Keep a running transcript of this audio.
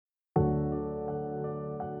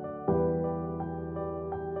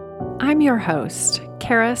I'm your host,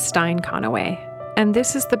 Kara Stein Conaway, and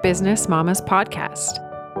this is the Business Mamas Podcast.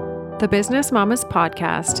 The Business Mamas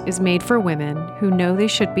Podcast is made for women who know they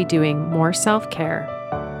should be doing more self-care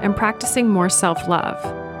and practicing more self-love,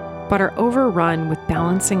 but are overrun with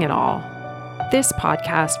balancing it all. This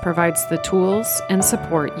podcast provides the tools and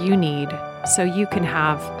support you need so you can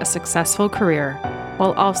have a successful career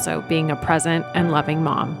while also being a present and loving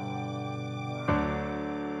mom.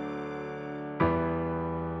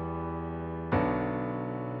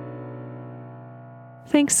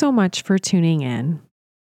 Thanks so much for tuning in.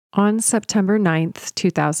 On September 9th,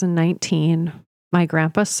 2019, my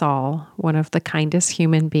grandpa Saul, one of the kindest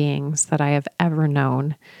human beings that I have ever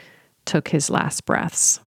known, took his last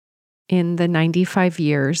breaths. In the 95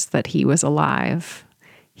 years that he was alive,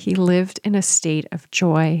 he lived in a state of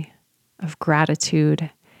joy, of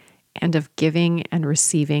gratitude, and of giving and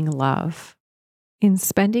receiving love. In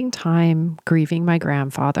spending time grieving my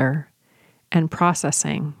grandfather and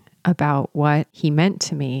processing about what he meant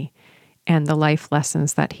to me and the life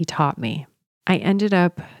lessons that he taught me, I ended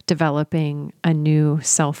up developing a new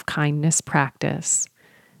self-kindness practice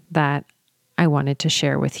that I wanted to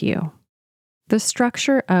share with you. The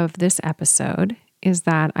structure of this episode is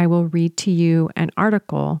that I will read to you an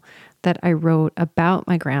article that I wrote about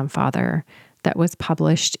my grandfather that was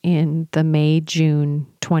published in the May-June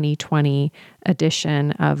 2020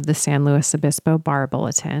 edition of the San Luis Obispo Bar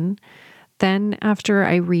Bulletin. Then after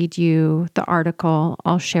I read you the article,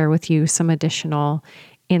 I'll share with you some additional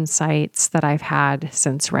insights that I've had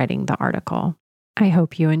since writing the article. I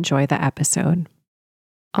hope you enjoy the episode.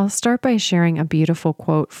 I'll start by sharing a beautiful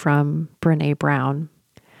quote from Brené Brown.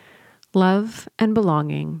 Love and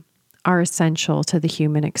belonging are essential to the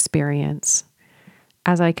human experience.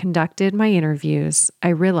 As I conducted my interviews, I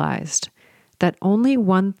realized that only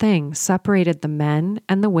one thing separated the men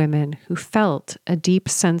and the women who felt a deep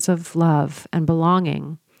sense of love and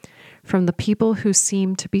belonging from the people who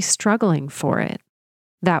seemed to be struggling for it.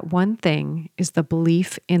 That one thing is the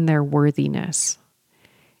belief in their worthiness.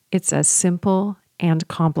 It's as simple and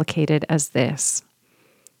complicated as this.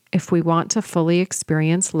 If we want to fully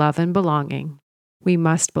experience love and belonging, we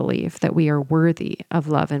must believe that we are worthy of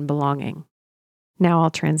love and belonging. Now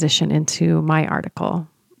I'll transition into my article,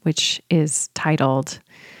 which is titled,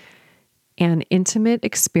 An Intimate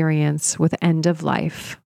Experience with End of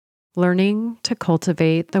Life, Learning to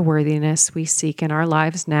Cultivate the Worthiness We Seek in Our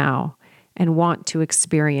Lives Now and Want to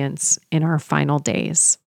Experience in Our Final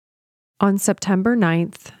Days. On September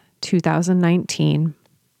 9th, 2019,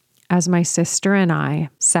 as my sister and I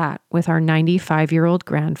sat with our 95-year-old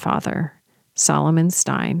grandfather, Solomon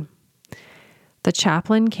Stein, the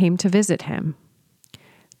chaplain came to visit him.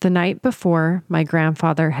 The night before, my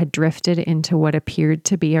grandfather had drifted into what appeared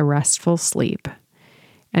to be a restful sleep,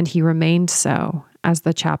 and he remained so as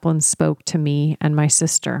the chaplain spoke to me and my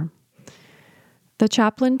sister. The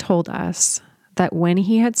chaplain told us that when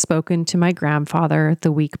he had spoken to my grandfather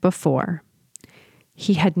the week before,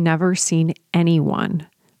 he had never seen anyone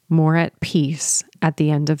more at peace at the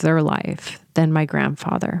end of their life than my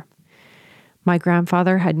grandfather. My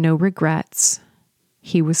grandfather had no regrets.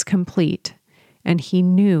 He was complete. And he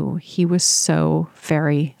knew he was so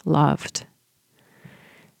very loved.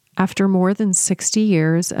 After more than 60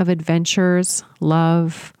 years of adventures,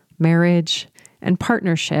 love, marriage, and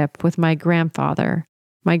partnership with my grandfather,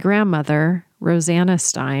 my grandmother, Rosanna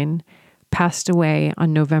Stein, passed away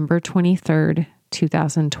on November 23rd,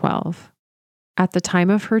 2012. At the time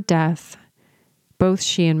of her death, both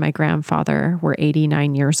she and my grandfather were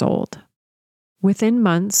 89 years old. Within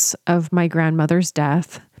months of my grandmother's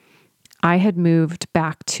death, I had moved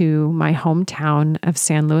back to my hometown of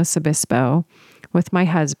San Luis Obispo with my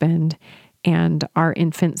husband and our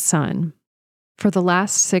infant son. For the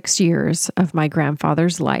last 6 years of my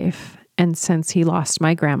grandfather's life, and since he lost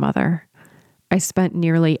my grandmother, I spent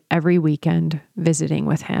nearly every weekend visiting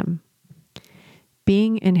with him.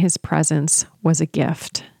 Being in his presence was a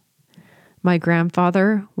gift. My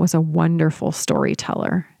grandfather was a wonderful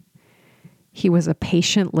storyteller. He was a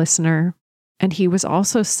patient listener, and he was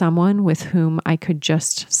also someone with whom I could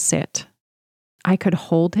just sit. I could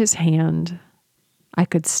hold his hand. I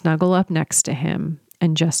could snuggle up next to him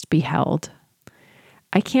and just be held.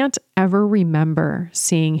 I can't ever remember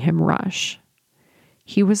seeing him rush.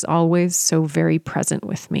 He was always so very present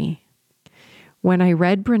with me. When I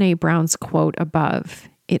read Brené Brown's quote above,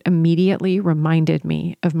 it immediately reminded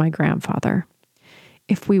me of my grandfather.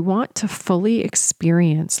 If we want to fully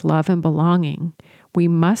experience love and belonging, we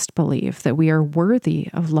must believe that we are worthy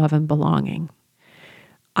of love and belonging.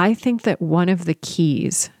 I think that one of the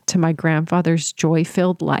keys to my grandfather's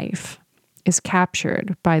joy-filled life is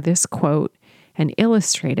captured by this quote and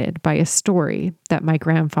illustrated by a story that my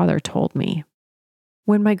grandfather told me.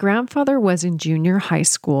 When my grandfather was in junior high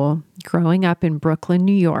school, growing up in Brooklyn,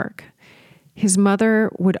 New York, his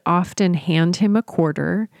mother would often hand him a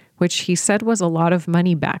quarter, which he said was a lot of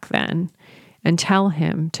money back then, and tell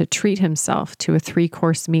him to treat himself to a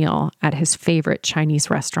 3-course meal at his favorite Chinese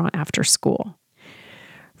restaurant after school.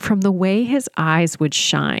 From the way his eyes would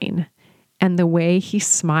shine and the way he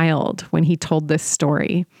smiled when he told this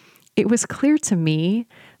story, it was clear to me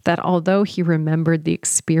that although he remembered the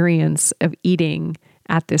experience of eating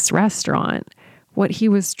at this restaurant, what he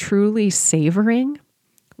was truly savoring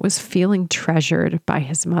was feeling treasured by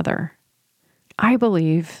his mother. I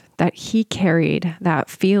believe that he carried that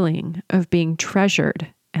feeling of being treasured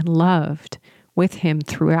and loved with him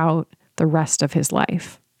throughout the rest of his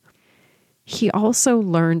life. He also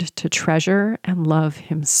learned to treasure and love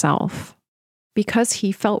himself. Because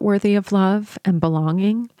he felt worthy of love and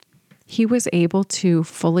belonging, he was able to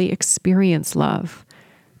fully experience love,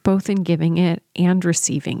 both in giving it and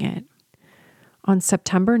receiving it. On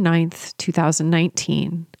September 9th,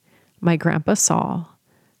 2019, my grandpa Saul,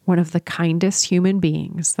 one of the kindest human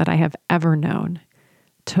beings that I have ever known,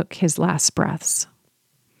 took his last breaths.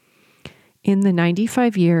 In the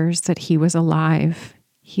 95 years that he was alive,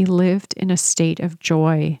 he lived in a state of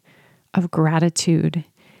joy, of gratitude,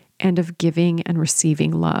 and of giving and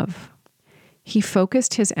receiving love. He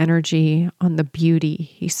focused his energy on the beauty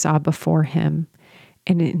he saw before him,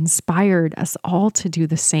 and it inspired us all to do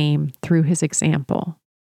the same through his example.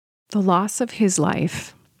 The loss of his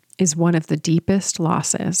life is one of the deepest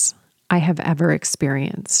losses I have ever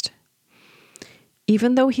experienced.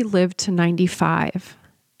 Even though he lived to 95,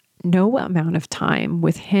 no amount of time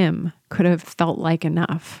with him could have felt like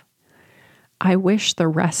enough. I wish the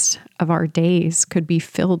rest of our days could be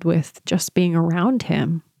filled with just being around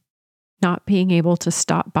him, not being able to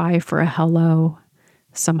stop by for a hello,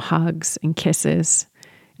 some hugs and kisses,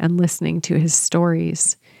 and listening to his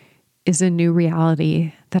stories is a new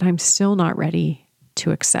reality that I'm still not ready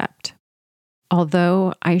to accept.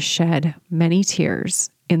 Although I shed many tears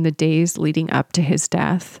in the days leading up to his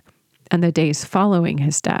death and the days following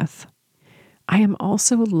his death, I am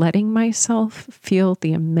also letting myself feel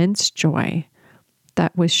the immense joy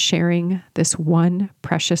that was sharing this one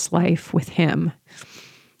precious life with him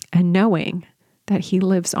and knowing that he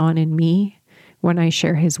lives on in me when I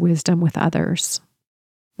share his wisdom with others.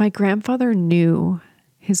 My grandfather knew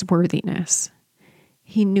his worthiness.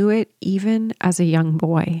 He knew it even as a young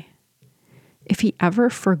boy. If he ever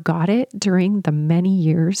forgot it during the many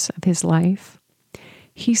years of his life,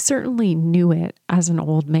 he certainly knew it as an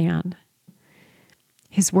old man.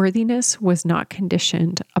 His worthiness was not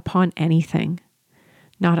conditioned upon anything,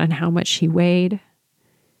 not on how much he weighed,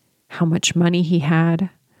 how much money he had,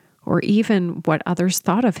 or even what others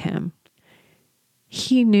thought of him.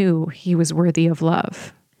 He knew he was worthy of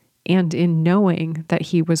love, and in knowing that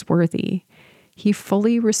he was worthy, he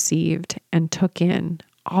fully received and took in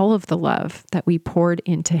all of the love that we poured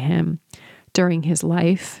into him during his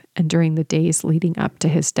life and during the days leading up to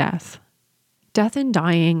his death. Death and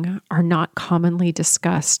dying are not commonly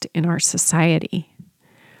discussed in our society.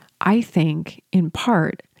 I think, in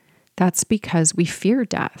part, that's because we fear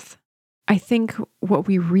death. I think what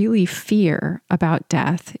we really fear about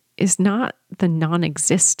death is not the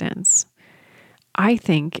non-existence. I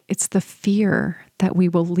think it's the fear that we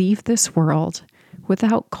will leave this world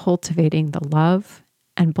without cultivating the love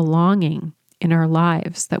and belonging in our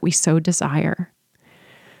lives that we so desire.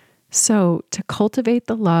 So, to cultivate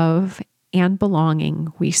the love and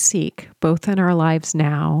belonging we seek both in our lives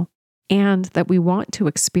now and that we want to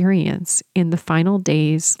experience in the final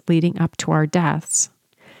days leading up to our deaths,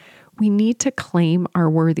 we need to claim our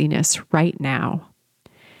worthiness right now.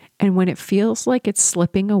 And when it feels like it's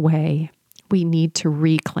slipping away, we need to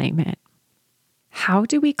reclaim it. How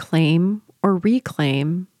do we claim or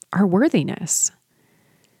reclaim our worthiness?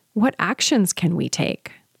 What actions can we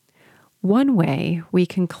take? One way we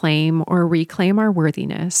can claim or reclaim our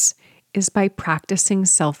worthiness is by practicing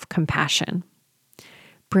self-compassion.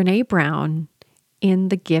 Brené Brown, in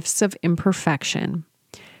The Gifts of Imperfection,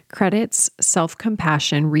 credits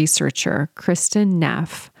self-compassion researcher Kristin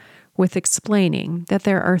Neff with explaining that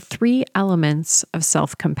there are 3 elements of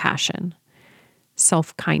self-compassion: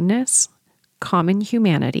 self-kindness, common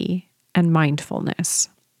humanity, and mindfulness.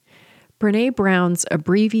 Brené Brown's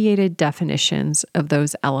abbreviated definitions of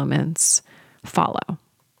those elements follow.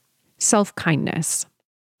 Self-kindness: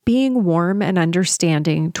 being warm and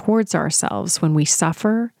understanding towards ourselves when we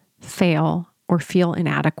suffer, fail, or feel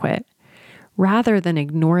inadequate, rather than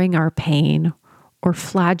ignoring our pain or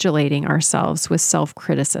flagellating ourselves with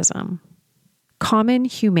self-criticism. Common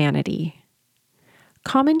humanity: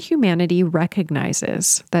 Common humanity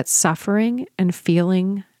recognizes that suffering and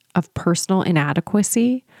feeling of personal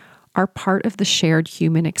inadequacy are part of the shared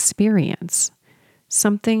human experience,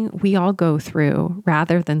 something we all go through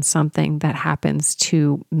rather than something that happens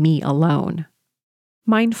to me alone.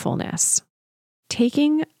 Mindfulness.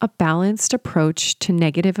 Taking a balanced approach to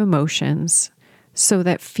negative emotions so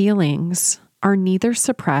that feelings are neither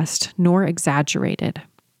suppressed nor exaggerated.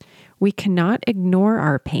 We cannot ignore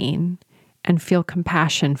our pain and feel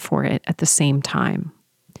compassion for it at the same time.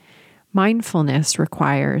 Mindfulness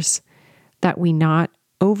requires that we not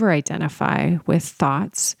over-identify with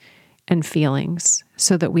thoughts and feelings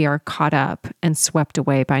so that we are caught up and swept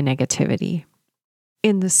away by negativity.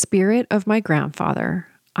 In the spirit of my grandfather,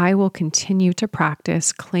 I will continue to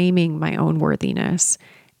practice claiming my own worthiness,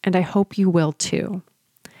 and I hope you will too.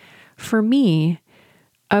 For me,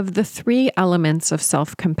 of the 3 elements of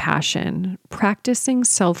self-compassion, practicing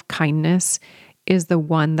self-kindness is the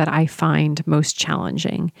one that I find most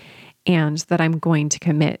challenging and that I'm going to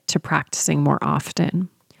commit to practicing more often.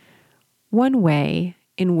 One way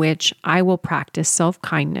in which I will practice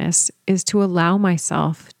self-kindness is to allow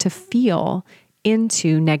myself to feel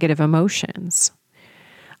into negative emotions.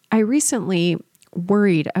 I recently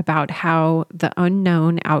worried about how the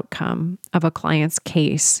unknown outcome of a client's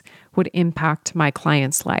case would impact my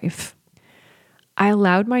client's life. I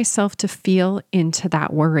allowed myself to feel into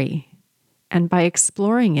that worry, and by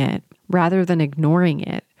exploring it rather than ignoring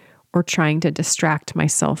it or trying to distract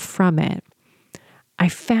myself from it, I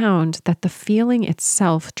found that the feeling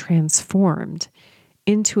itself transformed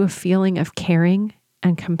into a feeling of caring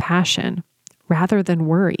and compassion rather than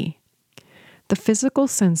worry. The physical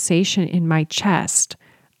sensation in my chest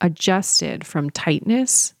adjusted from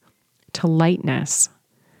tightness to lightness.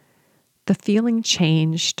 The feeling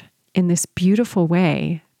changed in this beautiful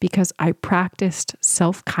way because I practiced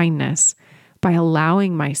self-kindness by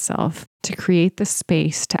allowing myself to create the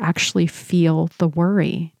space to actually feel the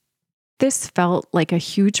worry. This felt like a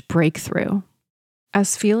huge breakthrough.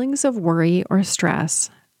 As feelings of worry or stress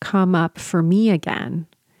come up for me again,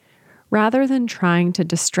 rather than trying to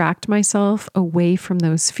distract myself away from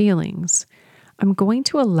those feelings, I'm going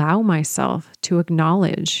to allow myself to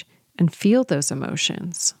acknowledge and feel those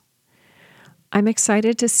emotions. I'm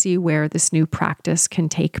excited to see where this new practice can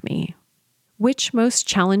take me. Which most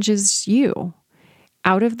challenges you?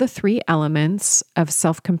 Out of the 3 elements of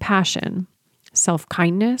self-compassion,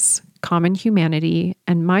 self-kindness, common humanity,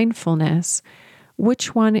 and mindfulness,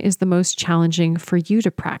 which one is the most challenging for you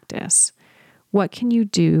to practice? What can you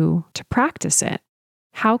do to practice it?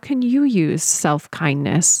 How can you use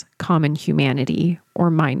self-kindness, common humanity, or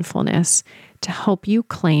mindfulness to help you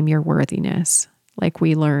claim your worthiness, like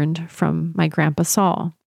we learned from my Grandpa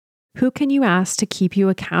Saul? Who can you ask to keep you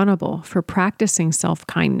accountable for practicing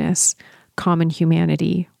self-kindness, common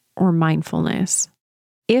humanity, or mindfulness?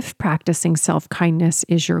 If practicing self-kindness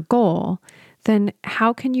is your goal, then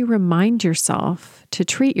how can you remind yourself to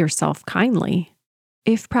treat yourself kindly?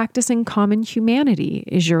 If practicing common humanity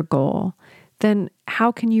is your goal, then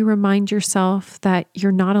how can you remind yourself that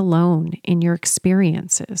you're not alone in your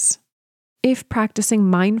experiences? If practicing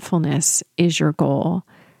mindfulness is your goal,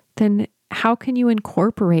 then how can you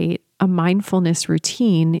incorporate a mindfulness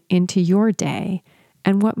routine into your day,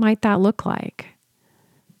 and what might that look like?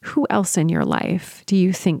 Who else in your life do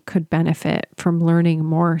you think could benefit from learning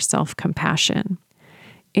more self-compassion?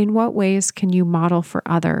 In what ways can you model for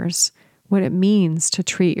others what it means to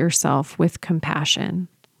treat yourself with compassion?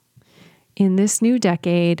 In this new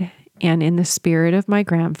decade, and in the spirit of my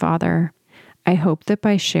grandfather, I hope that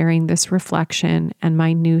by sharing this reflection and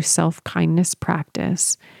my new self-kindness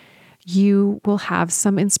practice, you will have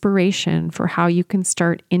some inspiration for how you can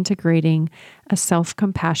start integrating a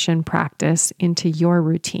self-compassion practice into your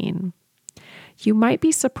routine. You might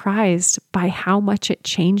be surprised by how much it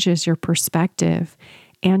changes your perspective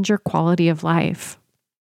and your quality of life.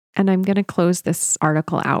 And I'm going to close this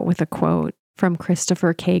article out with a quote from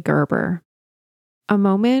Christopher K. Gerber. A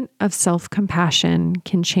moment of self-compassion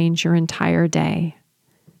can change your entire day.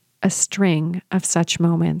 A string of such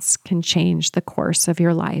moments can change the course of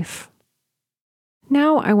your life.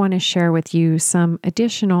 Now I want to share with you some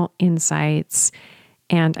additional insights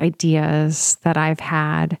and ideas that I've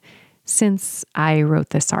had since I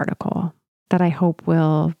wrote this article that I hope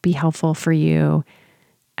will be helpful for you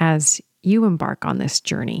as you embark on this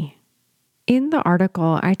journey. In the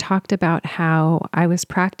article, I talked about how I was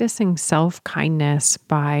practicing self-kindness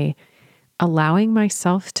by allowing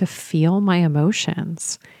myself to feel my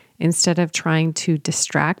emotions instead of trying to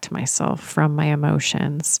distract myself from my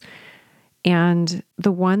emotions. And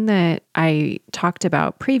the one that I talked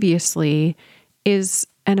about previously is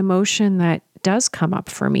an emotion that does come up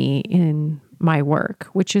for me in my work,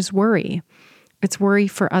 which is worry. It's worry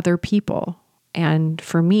for other people. And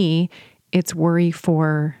for me, it's worry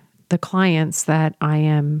for the clients that I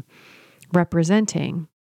am representing.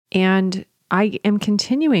 And I am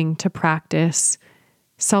continuing to practice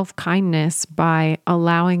self-kindness by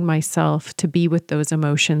allowing myself to be with those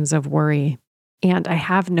emotions of worry. And I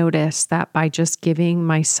have noticed that by just giving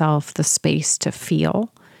myself the space to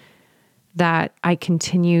feel, that I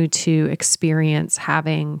continue to experience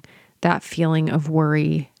having that feeling of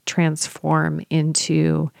worry transform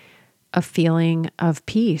into a feeling of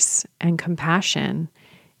peace and compassion.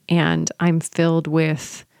 And I'm filled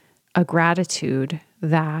with a gratitude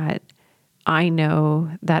that I know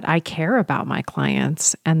that I care about my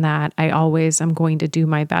clients and that I always am going to do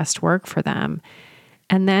my best work for them.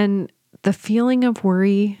 And then the feeling of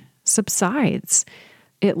worry subsides.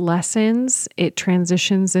 It lessens, it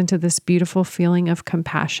transitions into this beautiful feeling of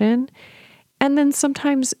compassion. And then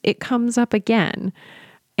sometimes it comes up again,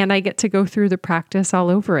 and I get to go through the practice all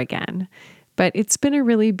over again. But it's been a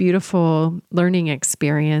really beautiful learning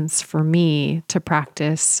experience for me to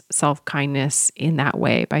practice self-kindness in that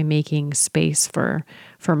way by making space for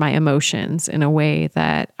my emotions in a way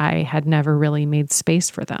that I had never really made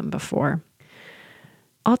space for them before.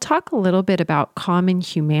 I'll talk a little bit about common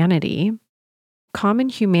humanity. Common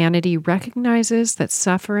humanity recognizes that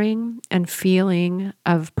suffering and feeling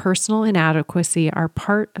of personal inadequacy are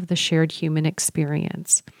part of the shared human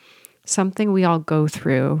experience, something we all go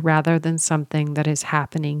through rather than something that is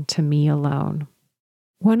happening to me alone.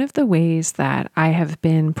 One of the ways that I have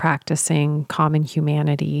been practicing common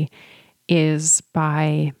humanity is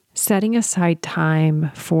by setting aside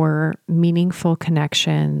time for meaningful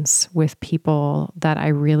connections with people that I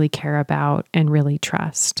really care about and really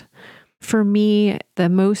trust. For me, the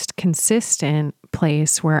most consistent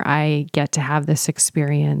place where I get to have this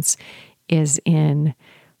experience is in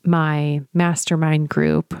my mastermind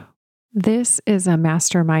group. This is a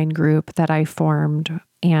mastermind group that I formed,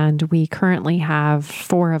 and we currently have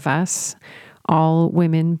 4 of us, all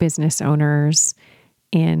women business owners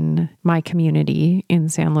in my community in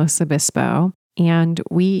San Luis Obispo. And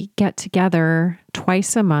we get together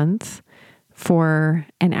twice a month for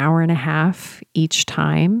an hour and a half each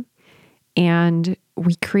time. And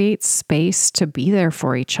we create space to be there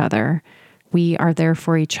for each other. We are there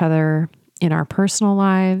for each other in our personal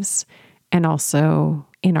lives and also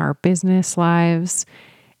in our business lives.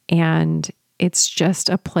 And it's just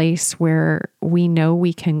a place where we know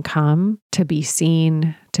we can come to be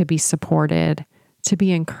seen, to be supported, to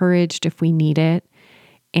be encouraged if we need it.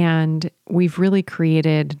 And we've really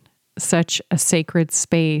created such a sacred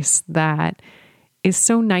space that is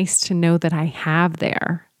so nice to know that I have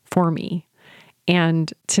there for me,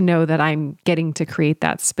 and to know that I'm getting to create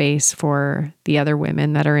that space for the other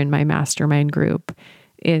women that are in my mastermind group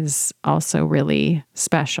is also really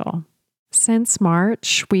special. Since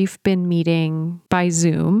March, we've been meeting by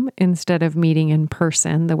Zoom instead of meeting in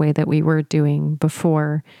person the way that we were doing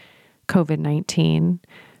before COVID-19.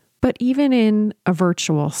 But even in a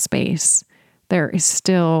virtual space, there is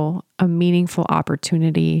still a meaningful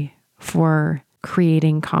opportunity for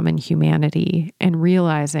creating common humanity and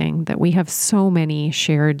realizing that we have so many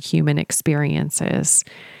shared human experiences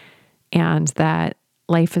and that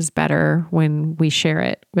life is better when we share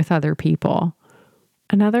it with other people.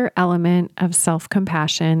 Another element of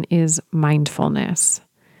self-compassion is mindfulness.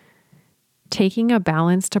 Taking a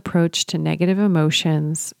balanced approach to negative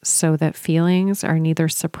emotions so that feelings are neither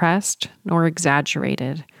suppressed nor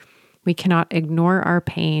exaggerated. We cannot ignore our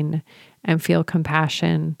pain and feel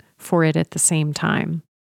compassion for it at the same time.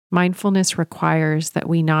 Mindfulness requires that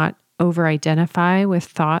we not over-identify with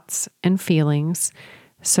thoughts and feelings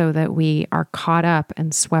so that we are caught up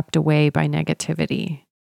and swept away by negativity.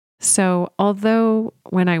 So, although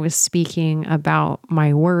when I was speaking about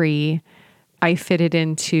my worry, I fit it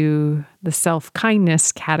into the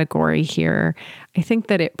self-kindness category here, I think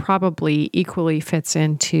that it probably equally fits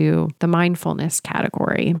into the mindfulness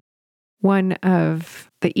category. One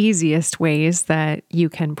of the easiest ways that you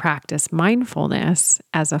can practice mindfulness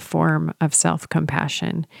as a form of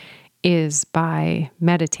self-compassion is by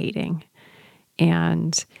meditating.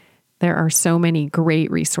 And there are so many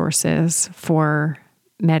great resources for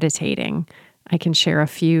meditating. I can share a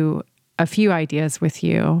few ideas with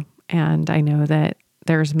you, and I know that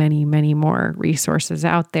there's many, many more resources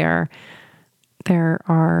out there. There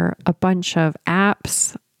are a bunch of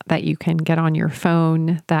apps that you can get on your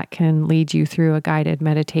phone that can lead you through a guided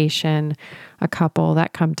meditation. A couple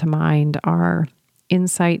that come to mind are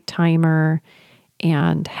Insight Timer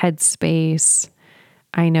and Headspace.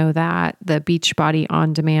 I know that the Beachbody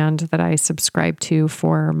On Demand that I subscribe to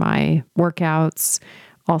for my workouts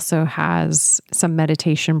also has some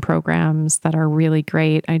meditation programs that are really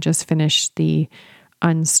great. I just finished the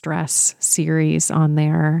Unstress series on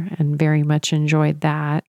there and very much enjoyed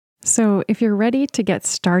that. So if you're ready to get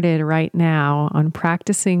started right now on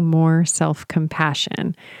practicing more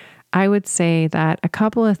self-compassion, I would say that a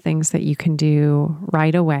couple of things that you can do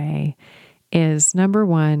right away is number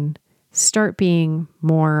one, start being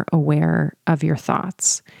more aware of your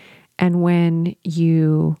thoughts. And when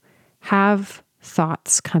you have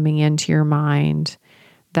thoughts coming into your mind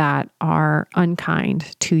that are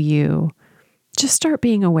unkind to you, just start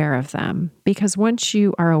being aware of them. Because once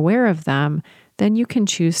you are aware of them, then you can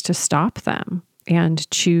choose to stop them and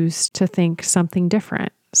choose to think something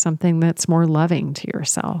different, something that's more loving to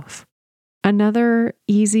yourself. Another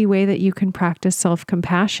easy way that you can practice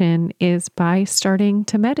self-compassion is by starting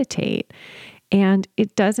to meditate. And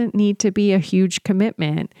it doesn't need to be a huge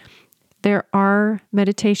commitment. There are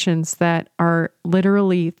meditations that are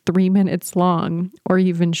literally 3 minutes long or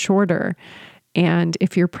even shorter. And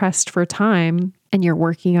if you're pressed for time and you're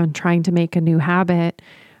working on trying to make a new habit,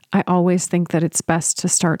 I always think that it's best to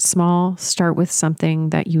start small, start with something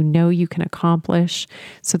that you know you can accomplish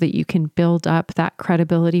so that you can build up that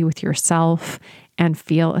credibility with yourself and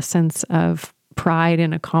feel a sense of pride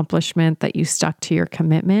and accomplishment that you stuck to your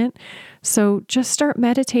commitment. So just start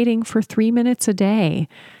meditating for 3 minutes a day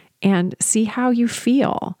and see how you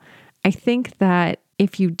feel. I think that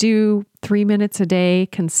if you do 3 minutes a day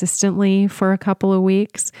consistently for a couple of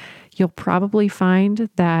weeks, you'll probably find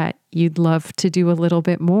that you'd love to do a little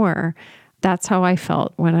bit more. That's how I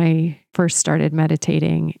felt when I first started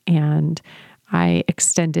meditating, and I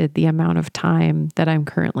extended the amount of time that I'm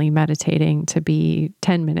currently meditating to be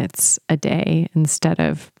 10 minutes a day instead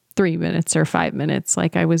of 3 minutes or 5 minutes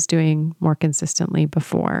like I was doing more consistently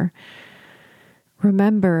before.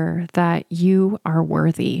 Remember that you are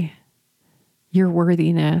worthy. Your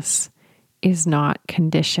worthiness is not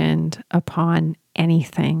conditioned upon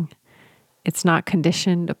anything. It's not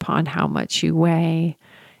conditioned upon how much you weigh.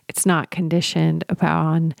 It's not conditioned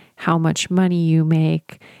upon how much money you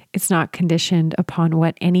make. It's not conditioned upon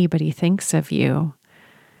what anybody thinks of you.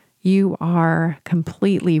 You are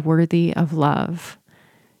completely worthy of love.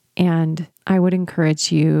 And I would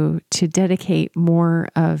encourage you to dedicate more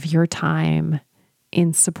of your time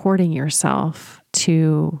in supporting yourself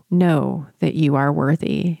to know that you are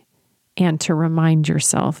worthy and to remind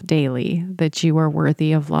yourself daily that you are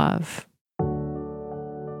worthy of love.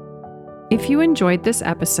 If you enjoyed this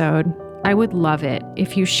episode, I would love it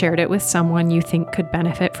if you shared it with someone you think could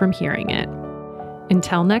benefit from hearing it.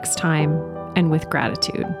 Until next time, and with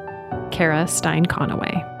gratitude, Kara Stein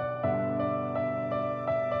Conaway.